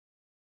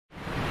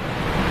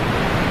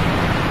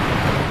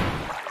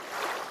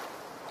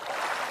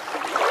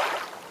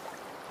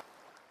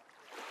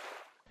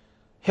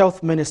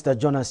Health Minister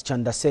JONAS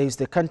CHANDA says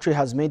the country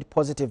has made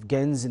positive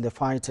gains in the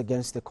fight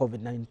against the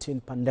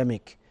COVID-19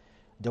 pandemic.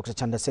 Dr.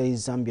 Chanda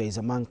says Zambia is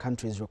among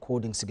countries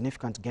recording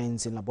significant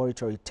gains in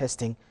laboratory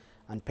testing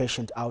and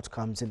patient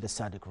outcomes in the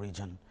SADC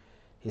region.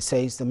 He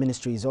says the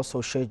ministry is also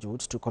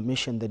scheduled to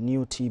commission the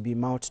new TB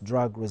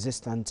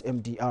multi-drug-resistant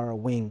MDR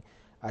wing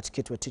at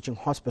Kitwe Teaching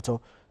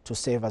Hospital to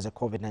serve as a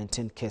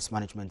COVID-19 case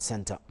management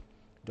center.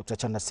 Dr.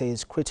 Chanda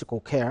says critical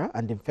care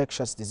and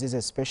infectious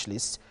diseases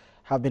specialists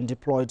have been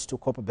deployed to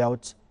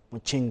Copperbelt,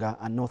 Muchinga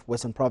and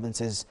northwestern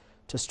provinces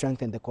to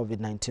strengthen the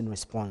COVID-19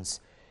 response.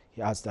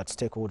 He adds that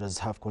stakeholders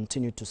have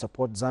continued to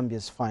support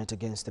Zambia's fight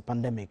against the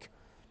pandemic.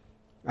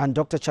 And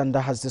Dr.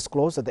 Chanda has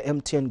disclosed that the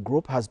MTN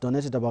Group has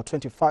donated about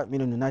 $25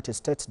 million United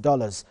States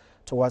dollars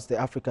towards the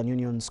African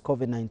Union's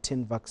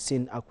COVID-19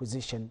 vaccine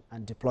acquisition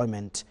and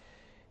deployment.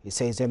 He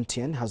says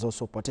MTN has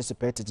also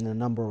participated in a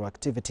number of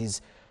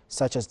activities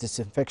such as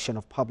disinfection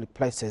of public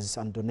places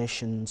and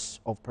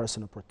donations of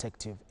personal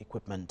protective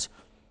equipment.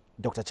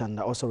 Dr.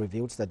 Chanda also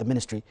revealed that the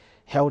ministry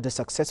held a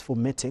successful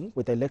meeting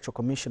with the Electoral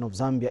Commission of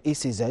Zambia,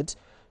 ECZ,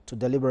 to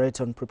deliberate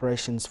on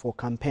preparations for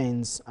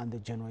campaigns and the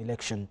general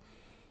election.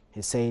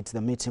 He said the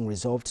meeting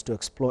resolved to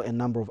explore a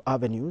number of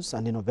avenues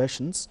and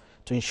innovations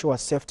to ensure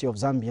safety of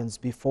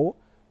Zambians before,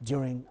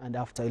 during and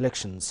after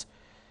elections.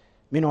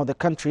 Meanwhile, the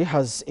country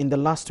has in the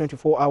last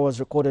 24 hours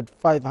recorded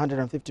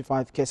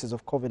 555 cases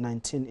of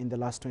COVID-19 in the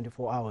last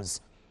 24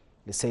 hours.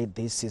 He said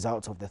this is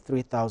out of the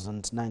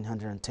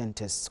 3,910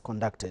 tests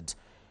conducted.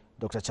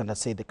 Dr. Chanda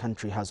said the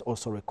country has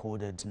also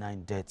recorded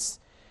 9 deaths.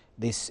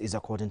 This is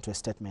according to a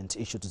statement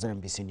issued to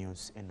ZNBC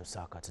News in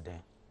Lusaka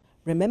today.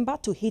 Remember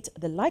to hit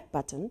the like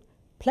button,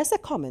 place a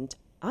comment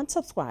and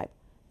subscribe.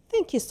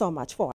 Thank you so much for